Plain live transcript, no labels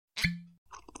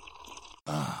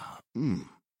Ah,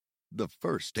 the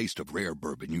first taste of rare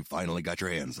bourbon you finally got your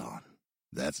hands on.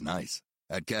 That's nice.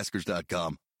 At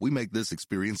Caskers.com, we make this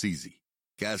experience easy.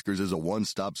 Caskers is a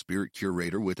one-stop spirit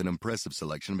curator with an impressive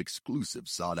selection of exclusive,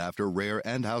 sought-after, rare,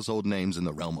 and household names in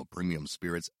the realm of premium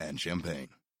spirits and champagne.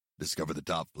 Discover the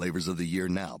top flavors of the year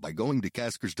now by going to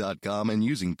Caskers.com and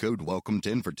using code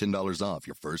WELCOME10 for $10 off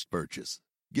your first purchase.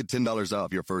 Get $10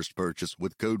 off your first purchase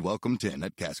with code WELCOME10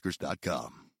 at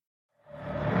Caskers.com.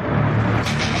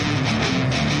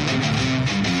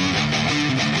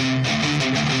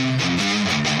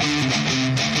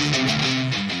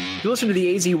 You listen to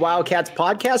the AZ Wildcats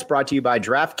podcast brought to you by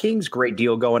DraftKings. Great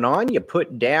deal going on. You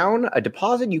put down a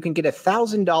deposit, you can get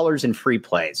 $1,000 in free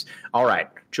plays. All right.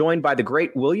 Joined by the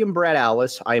great William Brad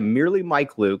Alice. I am merely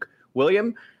Mike Luke.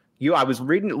 William, I was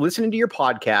listening to your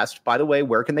podcast. By the way,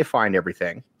 where can they find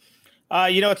everything?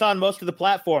 It's on most of the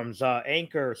platforms,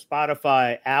 Anchor,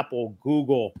 Spotify, Apple,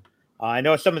 Google. I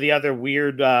know some of the other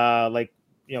weird,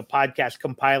 podcast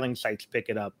compiling sites pick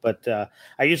it up, but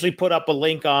I usually put up a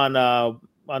link on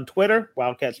Twitter,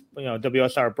 Wildcats,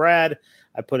 WSR Brad.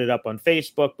 I put it up on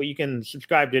Facebook, but you can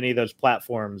subscribe to any of those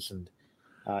platforms and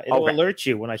it'll alert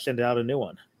you when I send out a new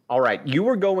one. All right. You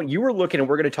were looking, and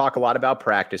we're going to talk a lot about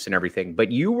practice and everything,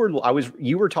 but you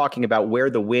were talking about where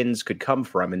the wins could come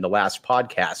from in the last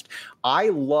podcast. I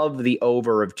love the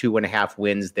over of 2.5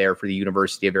 wins there for the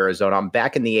University of Arizona. I'm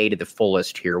back in the 8 at the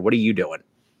fullest here. What are you doing?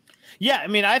 Yeah. I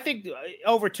mean, I think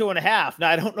over 2.5. Now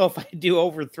I don't know if I do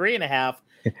over 3.5.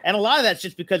 And a lot of that's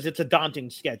just because it's a daunting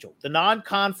schedule. The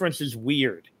non-conference is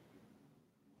weird.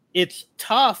 It's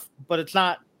tough, but it's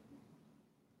not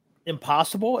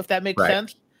impossible, if that makes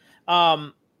sense.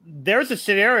 There's a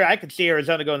scenario I could see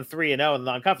Arizona going 3-0 in the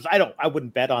non-conference. I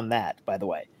wouldn't bet on that, by the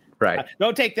way. Right.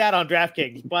 Don't take that on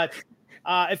DraftKings. But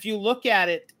if you look at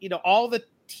it, all the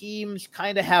teams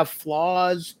kind of have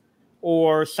flaws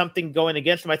or something going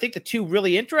against them. I think the two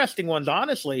really interesting ones,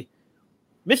 honestly,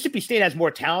 Mississippi State has more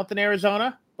talent than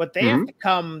Arizona, but they have to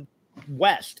come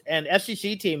west. And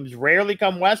SEC teams rarely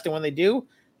come west, and when they do,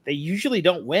 they usually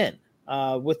don't win,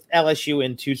 with LSU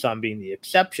and Tucson being the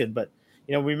exception. But,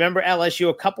 remember LSU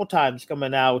a couple times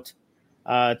coming out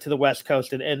to the West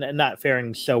Coast and not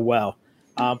faring so well.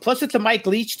 Plus, it's a Mike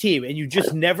Leach team, and you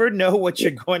just never know what you're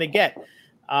going to get.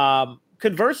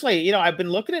 Conversely, I've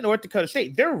been looking at North Dakota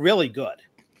State. They're really good.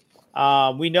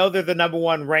 We know they're the number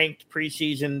one ranked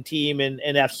preseason team in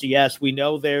FCS. We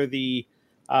know they're the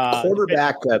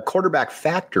quarterback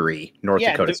factory, North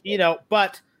Dakota State.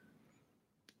 But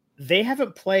they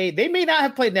haven't played. They may not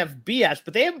have played an FBS,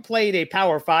 but they haven't played a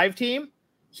Power 5 team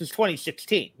since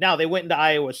 2016. Now, they went into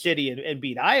Iowa City and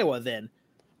beat Iowa then.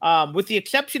 With the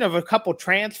exception of a couple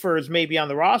transfers maybe on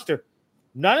the roster,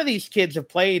 none of these kids have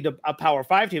played a Power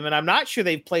 5 team, and I'm not sure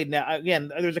they've played now.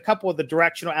 Again, there's a couple of the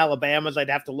directional Alabamas I'd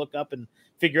have to look up and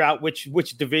figure out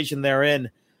which division they're in.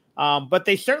 But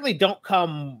they certainly don't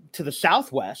come to the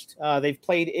Southwest. They've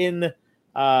played in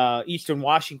Eastern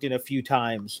Washington a few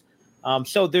times.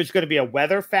 So there's going to be a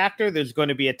weather factor. There's going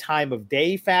to be a time of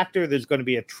day factor. There's going to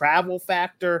be a travel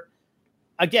factor.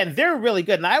 Again, they're really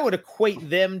good, and I would equate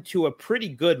them to a pretty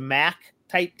good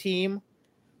MAC-type team,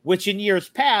 which in years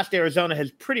past, Arizona has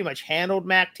pretty much handled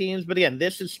MAC teams. But again,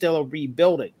 this is still a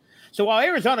rebuilding. So while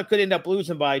Arizona could end up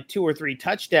losing by 2 or 3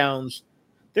 touchdowns,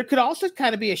 there could also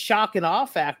kind of be a shock and awe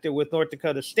factor with North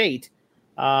Dakota State,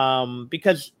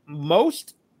 because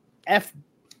most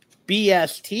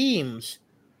FBS teams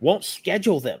won't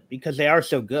schedule them because they are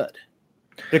so good.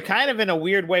 They're kind of in a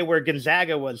weird way where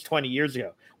Gonzaga was 20 years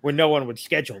ago, where no one would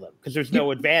schedule them because there's no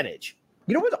advantage.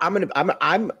 You know what?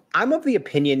 I'm of the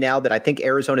opinion now that I think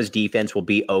Arizona's defense will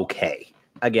be okay.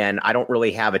 Again, I don't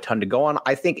really have a ton to go on.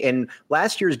 I think in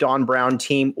last year's Don Brown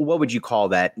team, what would you call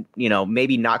that?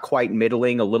 Maybe not quite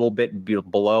middling, a little bit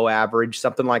below average,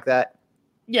 something like that.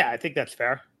 Yeah, I think that's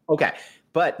fair. Okay.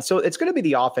 But so it's going to be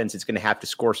the offense. It's going to have to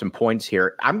score some points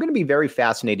here. I'm going to be very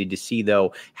fascinated to see,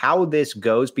 though, how this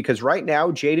goes, because right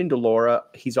now, Jaden DeLaura,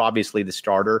 he's obviously the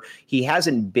starter. He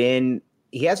hasn't been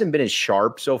as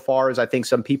sharp so far as I think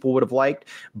some people would have liked,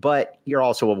 but you're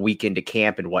also a week into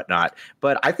camp and whatnot.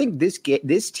 But I think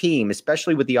this team,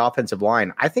 especially with the offensive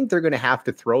line, I think they're going to have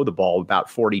to throw the ball about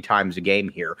 40 times a game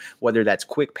here, whether that's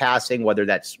quick passing, whether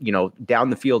that's,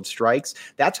 down the field strikes.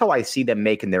 That's how I see them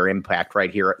making their impact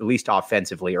right here, at least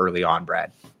offensively early on,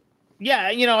 Brad. Yeah.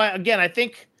 Again, I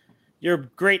think your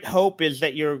great hope is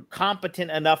that you're competent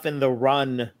enough in the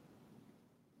run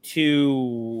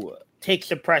to take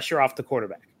some pressure off the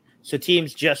quarterback. So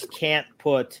teams just can't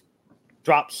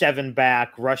drop 7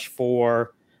 back, rush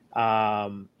 4.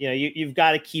 You've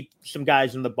got to keep some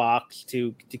guys in the box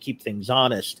to keep things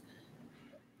honest.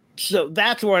 So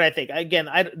that's what I think. Again,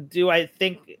 I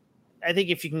think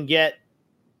if you can get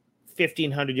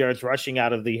 1,500 yards rushing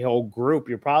out of the whole group,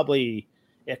 you're probably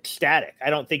ecstatic. I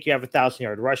don't think you have a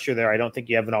 1,000-yard rusher there. I don't think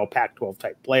you have an all Pac-12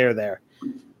 type player there.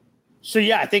 So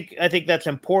yeah, I think that's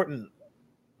important.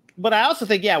 But I also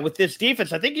think, with this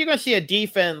defense, I think you're going to see a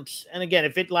defense. And again,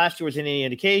 if it last year was any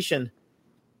indication,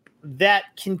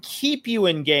 that can keep you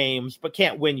in games, but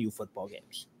can't win you football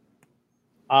games.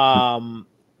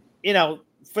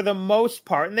 For the most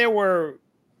part, and there were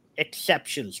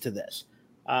exceptions to this,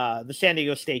 the San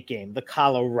Diego State game, the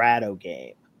Colorado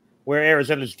game, where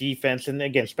Arizona's defense and,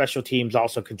 again, special teams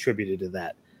also contributed to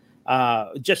that.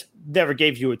 Just never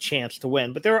gave you a chance to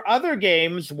win. But there are other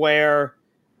games where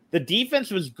the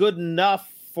defense was good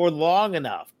enough for long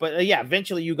enough. But,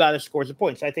 eventually you got to score some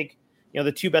points. I think, the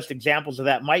two best examples of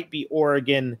that might be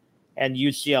Oregon and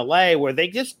UCLA, where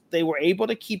they were able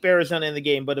to keep Arizona in the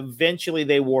game, but eventually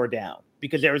they wore down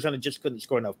because Arizona just couldn't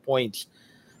score enough points.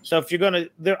 So if you're going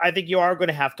to, I think you are going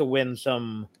to have to win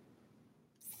some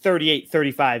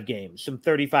 38-35 games, some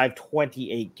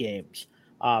 35-28 games.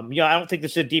 I don't think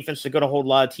this is a defense that's going to hold a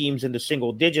lot of teams into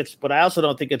single digits, but I also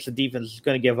don't think it's a defense that's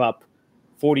going to give up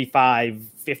 45,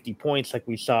 50 points like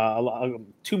we saw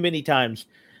too many times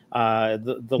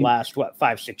the last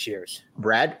 5-6 years.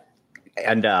 Brad,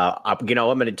 and I'm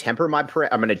going to temper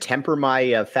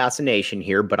my fascination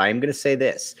here, but I am going to say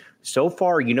this. So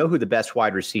far, you know who the best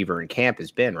wide receiver in camp has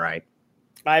been, right?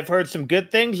 I've heard some good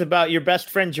things about your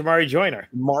best friend, Jamari Joyner.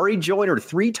 Maury Joyner,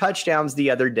 3 touchdowns the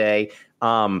other day.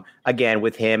 Again,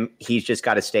 with him, he's just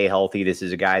got to stay healthy. This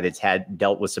is a guy that's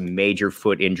dealt with some major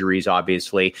foot injuries,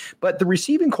 obviously. But the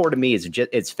receiving core to me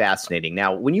it's fascinating.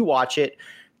 Now, when you watch it,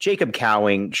 Jacob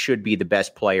Cowing should be the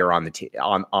best player on the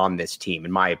on this team,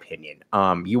 in my opinion.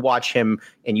 You watch him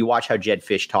and you watch how Jed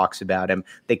Fish talks about him.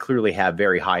 They clearly have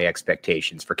very high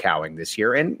expectations for Cowing this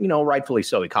year, and rightfully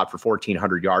so. He caught for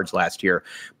 1,400 yards last year.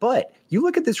 But you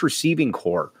look at this receiving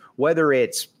core, whether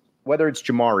it's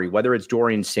Jamari, whether it's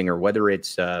Dorian Singer, whether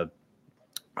it's who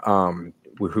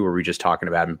were we just talking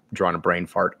about? I'm drawing a brain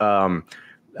fart.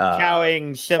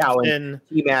 Cowing, Simpson,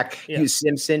 T-Mac,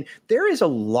 Simpson. There is a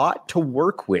lot to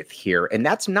work with here, and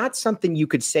that's not something you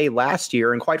could say last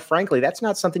year. And quite frankly, that's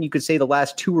not something you could say the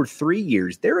last 2 or 3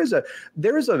 years. There is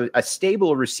a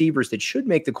stable of receivers that should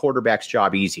make the quarterback's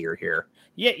job easier here.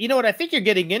 Yeah, you know what I think you're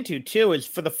getting into too is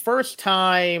for the first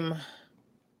time,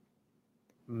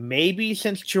 maybe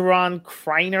since Jerron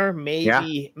Kreiner,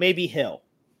 maybe Hill,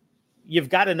 you've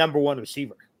got a number 1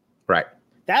 receiver, right?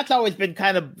 That's always been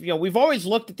kind of, we've always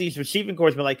looked at these receiving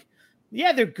cores and been like,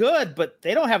 yeah, they're good, but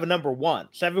they don't have a number 1.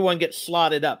 So everyone gets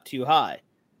slotted up too high.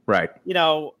 Right.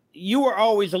 You were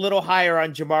always a little higher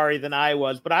on Jamari than I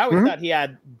was, but I always thought he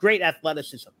had great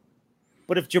athleticism.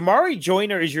 But if Jamari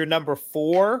Joyner is your number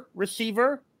 4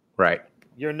 receiver, right,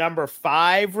 your number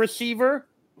 5 receiver,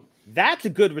 that's a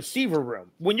good receiver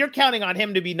room. When you're counting on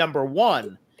him to be number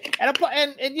 1,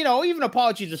 and even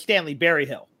apologies to Stanley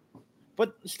Berryhill.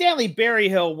 But Stanley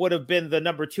Berryhill would have been the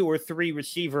number 2 or 3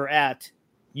 receiver at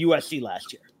USC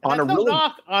last year. And that's no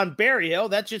knock on Berryhill.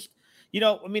 That's just,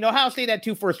 Ohio State had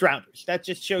 2 first-rounders. That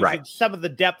just shows you some of the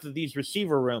depth of these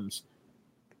receiver rooms.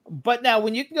 But now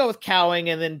when you can go with Cowing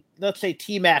and then let's say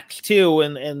T-Max 2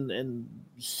 and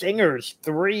Singers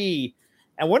 3,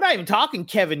 and we're not even talking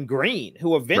Kevin Green,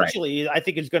 who eventually I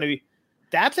think is going to be –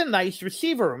 that's a nice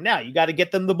receiver room. Now you got to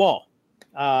get them the ball.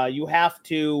 You have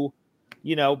to –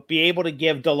 be able to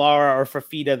give Delara or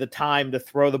Fafita the time to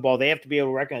throw the ball. They have to be able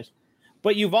to recognize.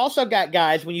 But you've also got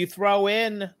guys, when you throw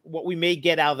in what we may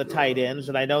get out of the tight ends,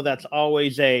 and I know that's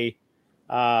always a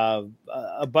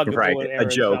bugaboo in Arizona. A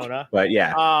joke, but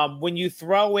yeah. When you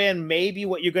throw in maybe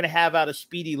what you're going to have out of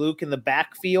Speedy Luke in the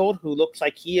backfield, who looks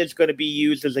like he is going to be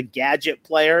used as a gadget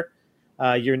player,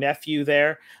 your nephew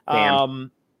there.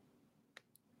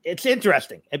 It's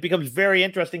interesting. It becomes very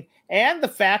interesting. And the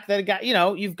fact that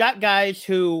you've got guys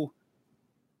who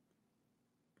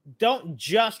don't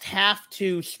just have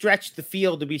to stretch the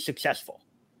field to be successful.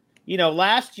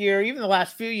 Last year, even the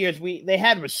last few years, they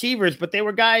had receivers, but they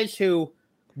were guys who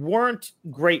weren't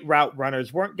great route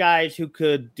runners, weren't guys who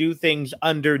could do things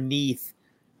underneath.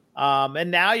 And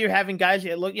now you're having guys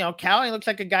that look, Cowing looks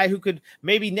like a guy who could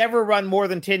maybe never run more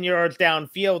than 10 yards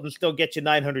downfield and still get you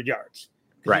 900 yards.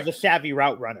 Right. He's a savvy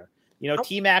route runner.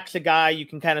 T-Mac's a guy you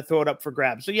can kind of throw it up for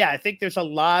grabs. So, yeah, I think there's a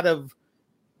lot of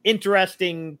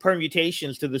interesting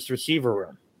permutations to this receiver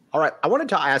room. All right. I wanted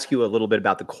to ask you a little bit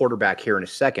about the quarterback here in a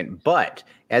second, but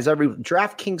as every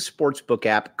DraftKings Sportsbook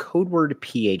app, code word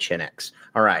PHNX.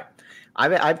 All right.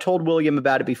 I've told William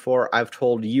about it before. I've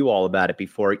told you all about it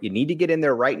before. You need to get in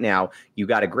there right now. You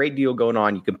got a great deal going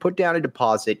on. You can put down a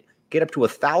deposit. get up to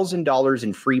 $1,000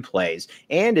 in free plays.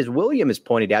 And as William has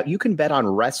pointed out, you can bet on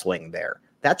wrestling there.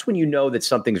 That's when you know that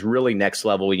something's really next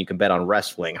level and you can bet on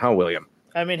wrestling. Huh, William?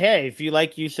 I mean, hey, if you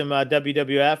like some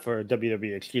WWF or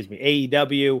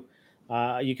AEW,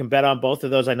 you can bet on both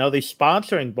of those. I know they're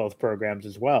sponsoring both programs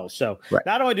as well. So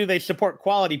not only do they support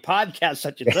quality podcasts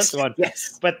such as this one,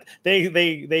 but they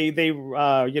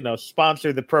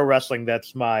sponsor the pro wrestling.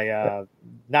 That's my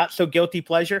not so guilty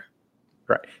pleasure.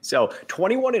 Right. So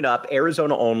 21 and up,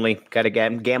 Arizona only. Got a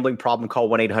gambling problem, call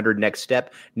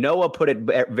 1-800-NEXT-STEP. Noah put it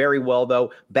very well,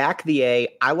 though. Back the A.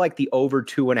 I like the over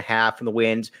 2.5 in the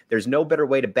wins. There's no better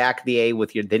way to back the A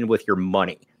than with your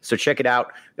money. So check it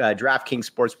out. DraftKings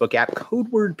Sportsbook app, code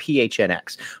word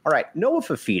PHNX. All right. Noah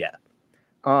Fafita.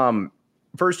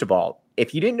 First of all,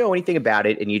 if you didn't know anything about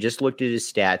it and you just looked at his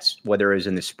stats, whether it was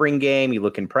in the spring game, you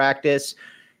look in practice,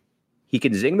 he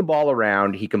can zing the ball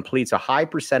around. He completes a high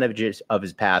percentage of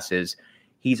his passes.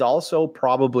 He's also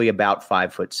probably about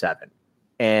 5'7",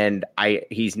 and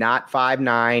he's not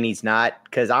 5'9". He's not,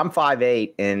 because I'm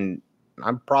 5'8", and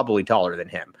I'm probably taller than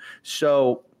him.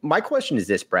 So my question is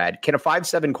this, Brad: can a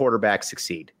 5'7" quarterback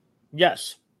succeed?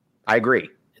 Yes, I agree.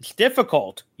 It's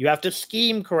difficult. You have to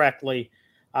scheme correctly.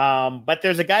 But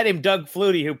there's a guy named Doug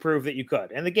Flutie who proved that you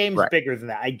could, and the game's bigger than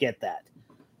that. I get that.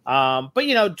 But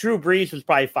Drew Brees was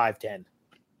probably 5'10".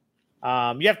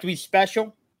 You have to be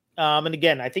special. And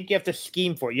again, I think you have to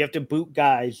scheme for it. You have to boot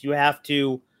guys. You have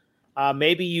to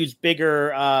maybe use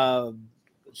bigger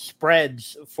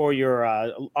spreads for your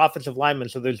offensive linemen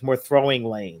so there's more throwing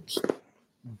lanes.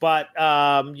 But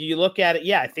you look at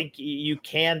it, I think you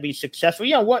can be successful.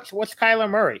 What's Kyler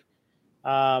Murray?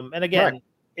 And again,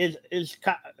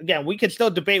 again, we can still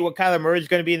debate what Kyler Murray is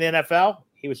going to be in the NFL.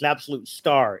 He was an absolute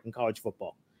star in college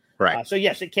football. Right. So,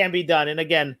 yes, it can be done. And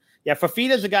again,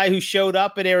 Fafita's a guy who showed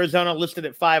up at Arizona listed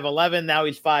at 5'11". Now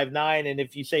he's 5'9". And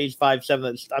if you say he's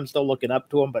 5'7", I'm still looking up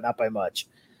to him, but not by much.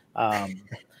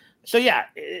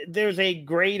 There's a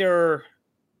greater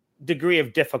degree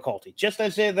of difficulty, just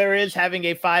as there is having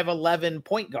a 5'11"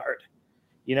 point guard.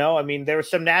 There are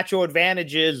some natural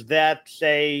advantages that,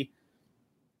 say,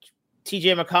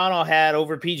 TJ McConnell had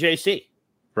over PJC.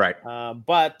 Right.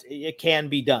 But it can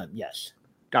be done, yes.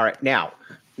 All right. Now,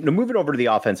 moving over to the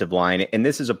offensive line, and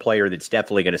this is a player that's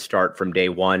definitely going to start from day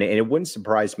one, and it wouldn't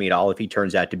surprise me at all if he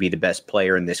turns out to be the best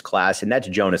player in this class, and that's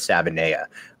Jonas Savaiinaea.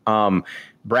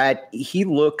 Brad, he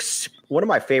looks – one of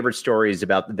my favorite stories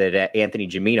about that Anthony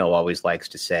Gimino always likes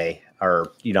to say,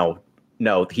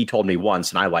 no, he told me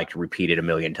once, and I like to repeat it a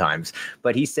million times,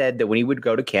 but he said that when he would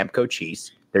go to Camp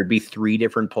Cochise, there'd be three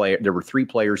different players. There were three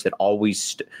players that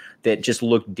that just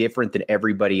looked different than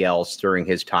everybody else during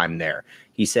his time there.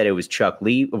 He said it was Chuck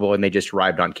Levy when they just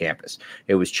arrived on campus.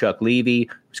 It was Chuck Levy, it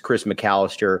was Chris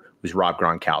McAllister, it was Rob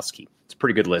Gronkowski. It's a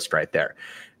pretty good list right there.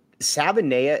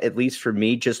 Savaiinaea, at least for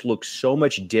me, just looks so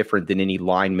much different than any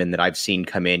lineman that I've seen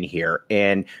come in here.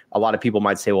 And a lot of people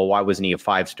might say, well, why wasn't he a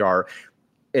 5-star?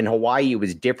 In Hawaii, it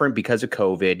was different because of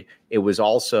COVID. It was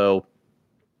also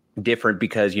different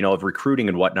because, of recruiting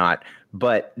and whatnot.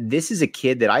 But this is a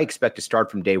kid that I expect to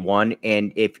start from day one.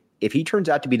 And if he turns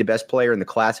out to be the best player in the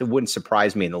class, it wouldn't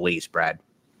surprise me in the least, Brad.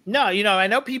 No, I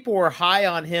know people were high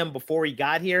on him before he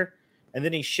got here, and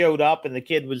then he showed up and the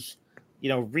kid was,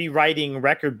 rewriting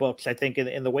record books, I think,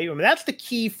 in the weight room. And that's the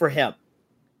key for him.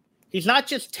 He's not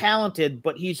just talented,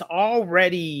 but he's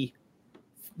already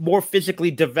more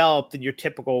physically developed than your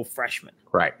typical freshman.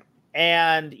 Right.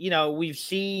 And,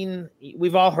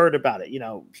 we've all heard about it,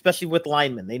 especially with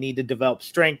linemen. They need to develop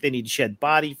strength. They need to shed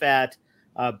body fat,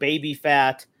 baby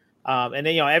fat. And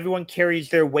then, everyone carries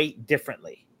their weight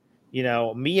differently.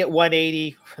 Me at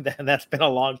 180, that's been a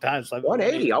long time. So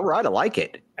 180. All right. I like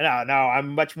it. No, I'm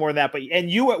much more than that. But,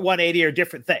 and you at 180 are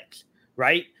different things,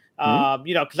 right? Mm-hmm.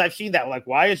 Because I've seen that. Like,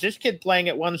 why is this kid playing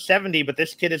at 170, but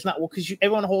this kid is not? Well, because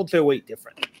everyone holds their weight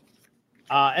different.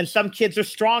 And some kids are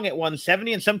strong at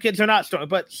 170 and some kids are not strong.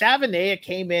 But Savaiinaea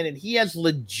came in and he has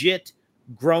legit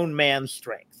grown man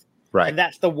strength. Right. And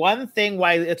that's the one thing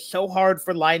why it's so hard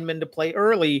for linemen to play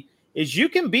early is you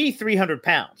can be 300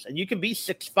 pounds and you can be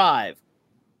 6'5",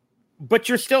 but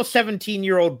you're still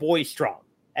 17-year-old boy strong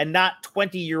and not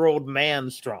 20-year-old man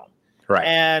strong. Right.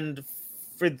 And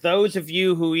for those of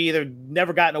you who either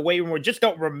never got in a weight room or just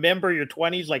don't remember your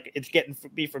 20s, like it's getting to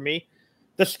be for me,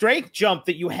 the strength jump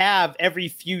that you have every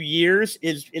few years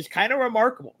is kind of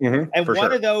remarkable. Mm-hmm, and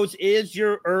one of those is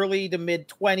your early to mid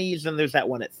 20s. And there's that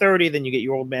one at 30. Then you get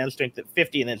your old man strength at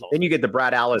 50. And then you get the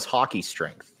Brad Allis hockey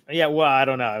strength. Yeah. Well, I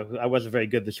don't know. I wasn't very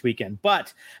good this weekend,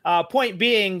 but point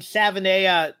being,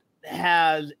 Savaiinaea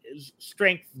has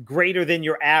strength greater than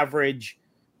your average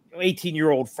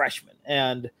 18-year-old freshman.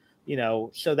 And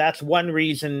So that's one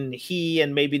reason he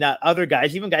and maybe not other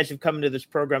guys, even guys who've come into this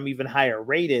program even higher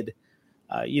rated,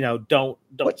 don't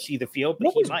see the field.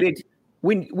 But he might. Big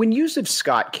when Yusuf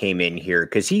Scott came in here,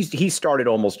 because he started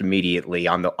almost immediately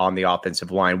on the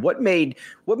offensive line. What made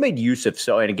Yusuf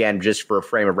so? And again, just for a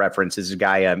frame of reference, this is a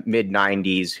guy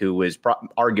mid-90s who was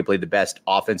arguably the best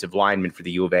offensive lineman for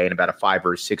the U of A in about a 5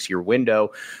 or 6 year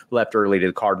window. Left early to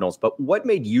the Cardinals. But what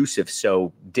made Yusuf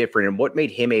so different, and what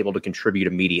made him able to contribute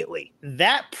immediately?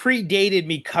 That predated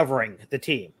me covering the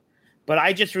team, but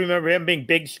I just remember him being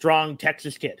big, strong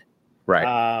Texas kid. Right.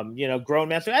 Grown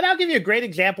man. And I'll give you a great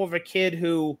example of a kid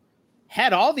who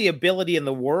had all the ability in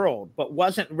the world, but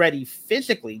wasn't ready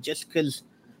physically just because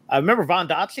I remember Von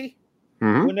Dotze,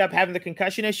 who ended up having the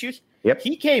concussion issues. Yep.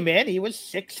 He came in, he was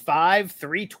 6'5",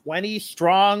 320,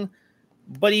 strong,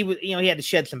 but he was, he had to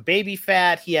shed some baby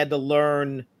fat. He had to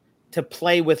learn to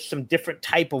play with some different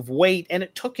type of weight. And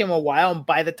it took him a while. And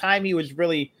by the time he was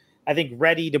really, I think,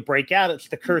 ready to break out, it's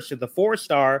the curse of the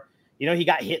 4-star. He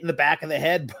got hit in the back of the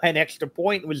head by an extra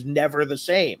point and was never the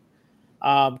same.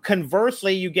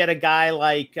 Conversely, you get a guy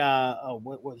like,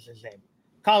 what was his name?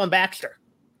 Colin Baxter.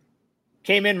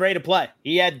 Came in ready to play.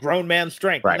 He had grown man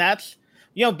strength. Right. And that's,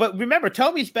 but remember,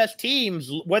 Toby's best teams,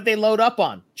 what they load up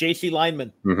on? JC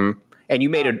linemen. Mm-hmm. And you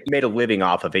made a living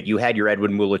off of it. You had your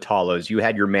Edwin Mulitalos. You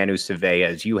had your Manu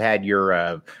Cevallas. You had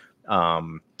your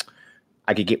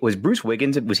was Bruce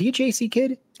Wiggins? Was he a JC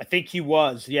kid? I think he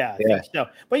was. Yeah. I think so.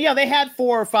 But they had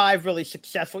 4 or 5 really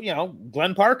successful,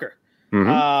 Glenn Parker,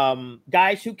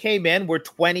 guys who came in, were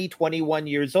 20, 21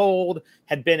 years old,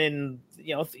 had been in,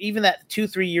 even that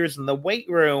 2-3 years in the weight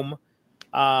room,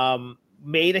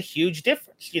 made a huge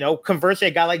difference. Conversely,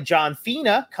 a guy like John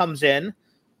Fina comes in,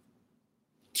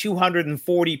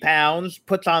 240 pounds,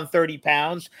 puts on 30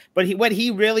 pounds, but when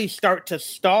he really start to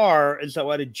star as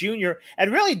a junior,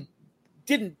 and really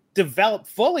didn't develop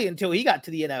fully until he got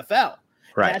to the NFL.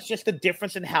 Right. And that's just the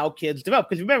difference in how kids develop.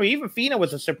 Because remember, even Fina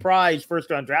was a surprise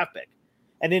first-round draft pick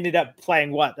and ended up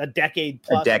playing, a decade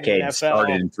plus in the NFL.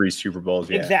 Started in 3 Super Bowls.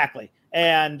 Yeah. Exactly.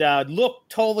 And looked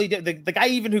totally different. The guy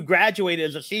even who graduated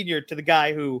as a senior to the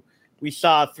guy who we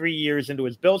saw 3 years into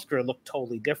his Bills career looked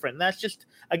totally different. And that's just,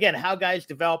 again, how guys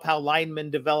develop, how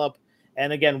linemen develop,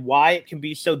 and again, why it can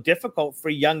be so difficult for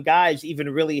young guys, even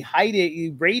really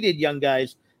highly rated young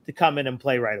guys, to come in and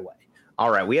play right away. All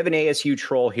right. We have an ASU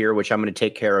troll here, which I'm going to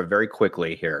take care of very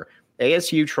quickly here.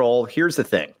 ASU troll, here's the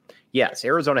thing. Yes,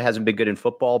 Arizona hasn't been good in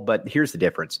football, but here's the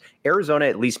difference. Arizona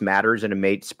at least matters in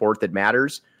a sport that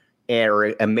matters,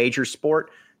 or a major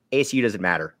sport. ASU doesn't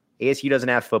matter. ASU doesn't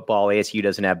have football. ASU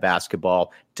doesn't have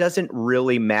basketball. Doesn't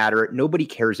really matter. Nobody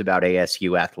cares about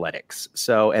ASU athletics.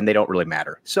 And they don't really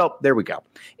matter. So there we go.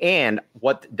 And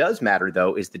what does matter,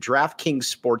 though, is the DraftKings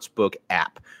Sportsbook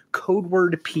app. Code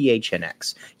word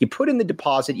PHNX. You put in the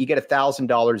deposit, you get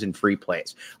 $1,000 in free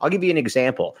plays. I'll give you an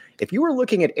example. If you were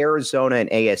looking at Arizona and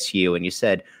ASU and you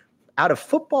said, out of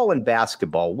football and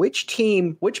basketball, which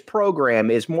program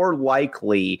is more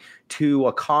likely to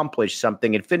accomplish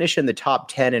something and finish in the top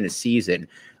 10 in a season,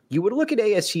 you would look at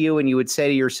ASU and you would say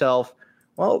to yourself,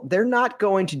 well, they're not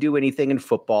going to do anything in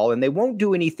football and they won't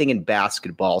do anything in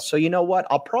basketball. So you know what?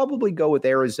 I'll probably go with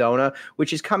Arizona,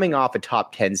 which is coming off a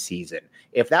top 10 season.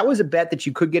 If that was a bet that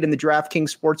you could get in the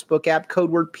DraftKings Sportsbook app, code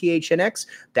word PHNX,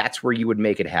 that's where you would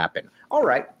make it happen. All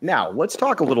right, now let's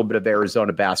talk a little bit of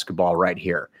Arizona basketball right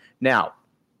here. Now,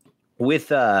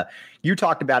 with you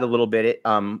talked about a little bit,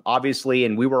 obviously,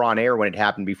 and we were on air when it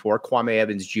happened before, Kwame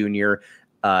Evans Jr.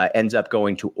 Ends up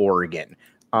going to Oregon.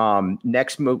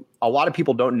 Next move, a lot of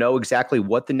people don't know exactly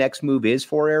what the next move is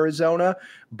for Arizona,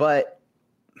 but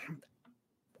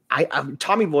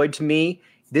Tommy Lloyd, to me,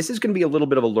 this is going to be a little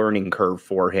bit of a learning curve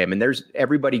for him, and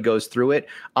everybody goes through it.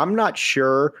 I'm not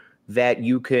sure that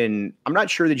you can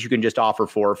just offer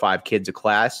 4 or 5 kids a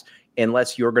class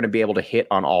unless you're going to be able to hit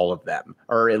on all of them,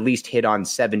 or at least hit on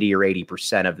 70 or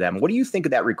 80% of them. What do you think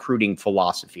of that recruiting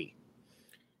philosophy?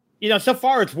 So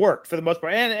far it's worked for the most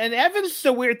part. And Evans is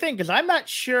a weird thing because I'm not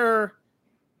sure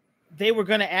they were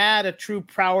going to add a true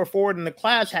power forward in the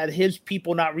class had his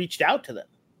people not reached out to them.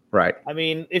 Right. I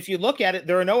mean, if you look at it,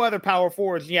 there are no other power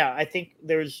forwards. Yeah, I think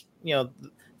there's,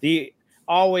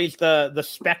 always the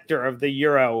specter of the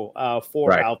Euro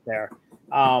forward out there.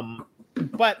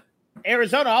 But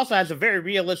Arizona also has a very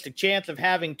realistic chance of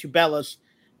having Tubelis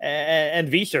and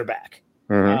Visser back,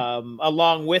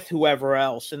 along with whoever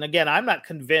else. And again, I'm not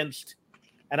convinced,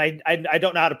 and I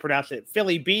don't know how to pronounce it.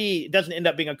 Philly B doesn't end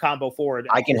up being a combo forward.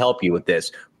 I can help you with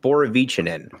this.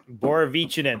 Borovichinen.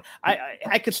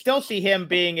 I could still see him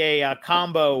being a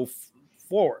combo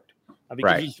forward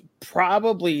because he's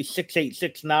probably 6'8",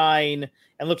 6'9",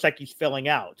 and looks like he's filling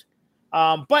out.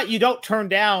 But you don't turn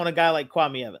down a guy like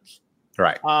Kwame Evans.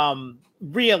 Right.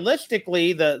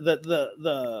 Realistically,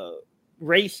 the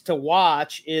race to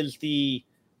watch is the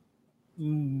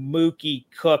Mookie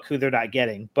Cook, who they're not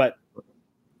getting, but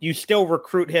you still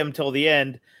recruit him till the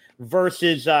end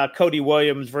versus Cody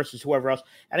Williams versus whoever else.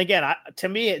 And again, to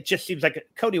me, it just seems like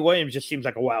Cody Williams just seems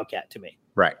like a Wildcat to me.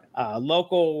 Right.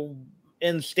 Local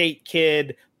in-state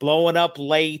kid blowing up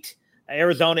late,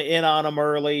 Arizona in on him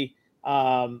early.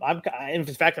 In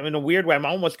fact, I'm in a weird way. I'm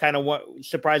almost kind of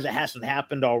surprised it hasn't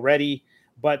happened already.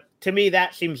 But to me,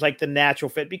 that seems like the natural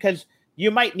fit because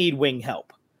you might need wing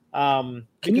help. Can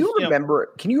you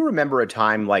remember a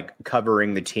time like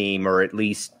covering the team, or at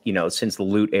least, since the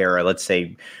Lute era, let's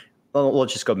say,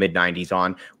 let's just go mid-90s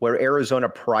on, where Arizona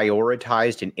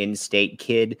prioritized an in-state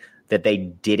kid that they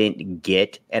didn't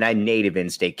get, and a native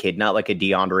in-state kid, not like a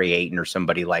DeAndre Ayton or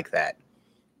somebody like that?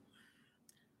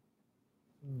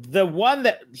 The one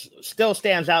that still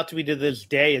stands out to me to this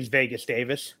day is Vegas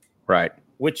Davis. Right.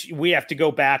 Which we have to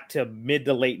go back to mid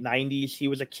to late 90s. He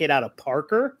was a kid out of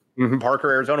Parker. Mm-hmm. Parker,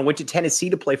 Arizona, went to Tennessee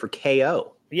to play for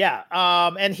KO. Yeah.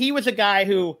 And he was a guy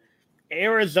who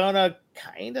Arizona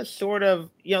kind of sort of,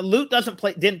 Lute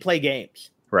didn't play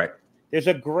games. Right. There's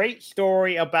a great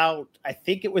story about, I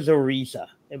think it was Ariza.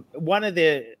 One of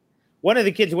the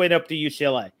kids went up to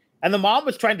UCLA, and the mom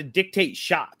was trying to dictate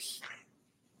shots.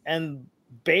 And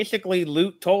basically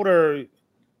Lute told her,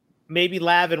 maybe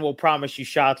Lavin will promise you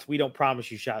shots. We don't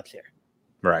promise you shots here.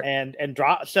 Right. And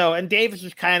Davis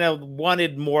was kind of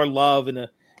wanted more love and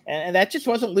that just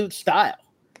wasn't Lute's style.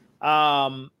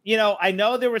 I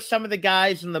know there were some of the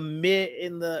guys in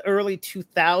the early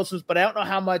 2000s, but I don't know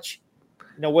how much,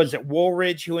 was it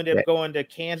Woolridge who ended up going to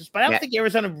Kansas, but I don't think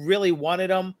Arizona really wanted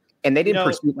him. And they didn't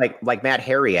pursue like Matt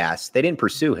Harry asked. They didn't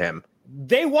pursue him.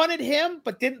 They wanted him,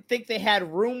 but didn't think they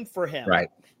had room for him. Right.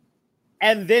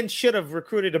 And then should have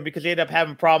recruited him because they ended up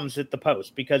having problems at the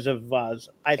post because of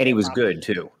and he was good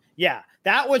too. Yeah,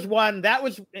 that was one.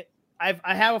 I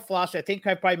have a philosophy. I think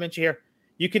I probably mentioned here.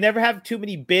 You can never have too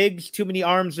many bigs, too many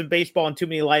arms in baseball, and too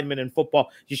many linemen in football.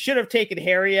 You should have taken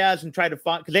Harry as and tried to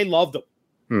find, because they loved him.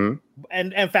 Mm-hmm.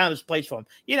 and found his place for him.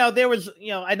 There was,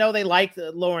 I know they liked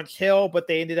Lawrence Hill, but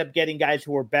they ended up getting guys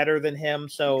who were better than him.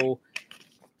 So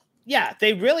yeah,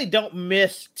 they really don't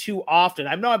miss too often.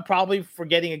 I know I'm probably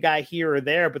forgetting a guy here or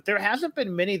there, but there hasn't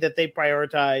been many that they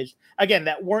prioritized, again,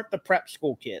 that weren't the prep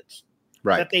school kids,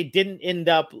 right? That they didn't end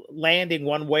up landing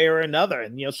one way or another.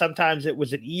 And, sometimes it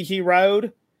was an easy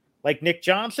road like Nick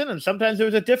Johnson, and sometimes it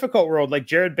was a difficult road like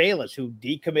Jared Bayless, who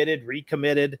decommitted,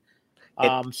 recommitted.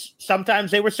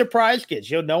 Sometimes they were surprise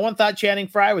kids. No one thought Channing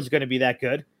Frye was going to be that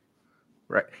good.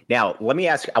 Right. Now, I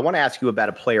want to ask you about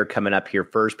a player coming up here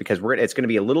first, because it's going to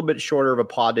be a little bit shorter of a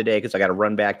pod today because I got to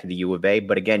run back to the U of A.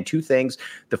 But again, two things: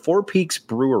 the Four Peaks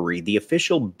Brewery, the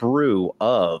official brew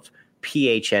of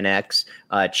PHNX.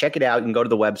 Check it out. You can go to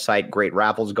the website. Great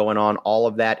raffles going on, all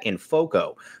of that. And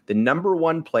FOCO, the number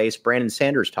one place, Brandon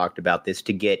Sanders talked about this,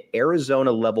 to get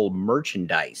Arizona level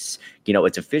merchandise.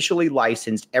 It's officially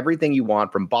licensed. Everything you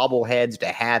want, from bobbleheads to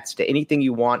hats to anything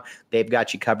you want, they've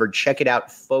got you covered. Check it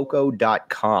out,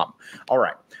 foco.com. All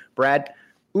right, Brad,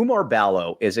 Umar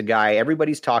Ballo is a guy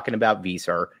everybody's talking about.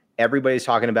 Visar. Everybody's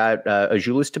talking about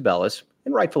Azuolas Tubelis,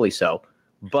 and rightfully so.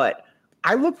 But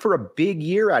I look for a big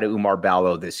year out of Umar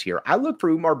Ballo this year. I look for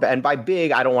Umar, and by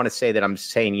big, I don't want to say that I'm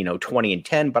saying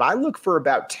 20-10, but I look for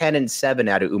about 10-7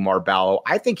 out of Umar Ballo.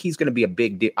 I think he's going to be a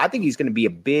big. I think he's going to be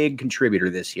a big contributor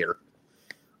this year.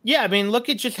 Yeah, I mean, look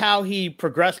at just how he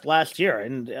progressed last year,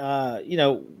 and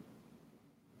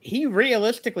he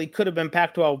realistically could have been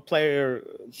Pac-12 player,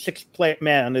 sixth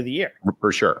man of the year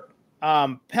for sure.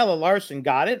 Pelle Larson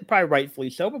got it, probably rightfully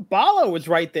so, but Ballo was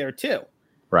right there too.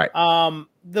 Right.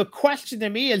 The question to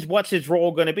me is, what's his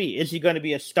role going to be? Is he going to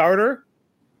be a starter,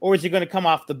 or is he going to come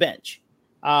off the bench?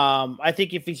 I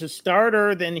think if he's a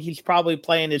starter, then he's probably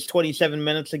playing his 27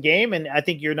 minutes a game, and I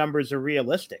think your numbers are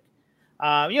realistic.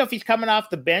 If he's coming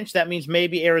off the bench, that means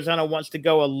maybe Arizona wants to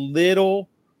go a little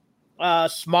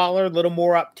smaller, a little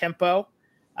more up tempo.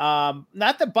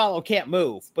 Not that Ballo can't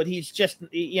move, but he's just,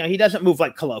 he doesn't move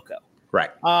like Coloco. Right.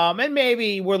 And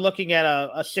maybe we're looking at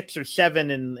a 6 or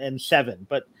 7 and 7.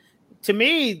 But to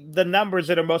me, the numbers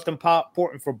that are most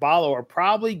important for Ballo are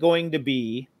probably going to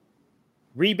be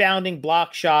rebounding,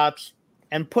 block shots,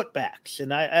 and putbacks.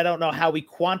 And I don't know how we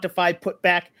quantify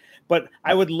putback, but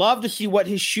I would love to see what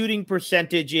his shooting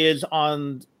percentage is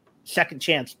on second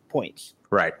chance points.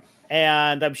 Right.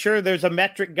 And I'm sure there's a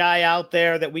metric guy out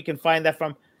there that we can find that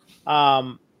from.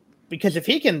 Because if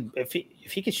he can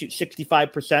shoot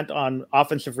 65% on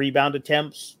offensive rebound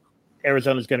attempts,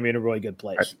 Arizona's going to be in a really good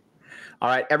place. All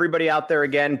right, everybody out there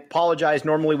again, apologize.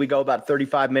 Normally we go about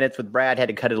 35 minutes with Brad. Had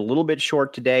to cut it a little bit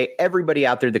short today. Everybody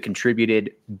out there that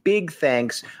contributed, big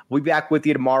thanks. We'll be back with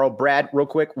you tomorrow. Brad, real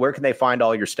quick, where can they find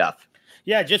all your stuff?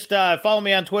 Yeah, just follow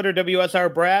me on Twitter,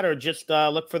 WSR Brad, or just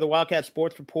look for the Wildcat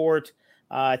Sports Report.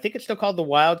 I think it's still called the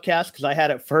Wildcast because I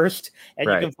had it first. And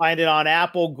You can find it on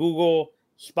Apple, Google,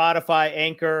 Spotify,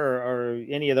 Anchor, or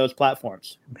any of those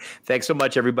platforms. Thanks so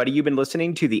much, everybody. You've been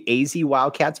listening to the AZ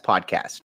Wildcats Podcast.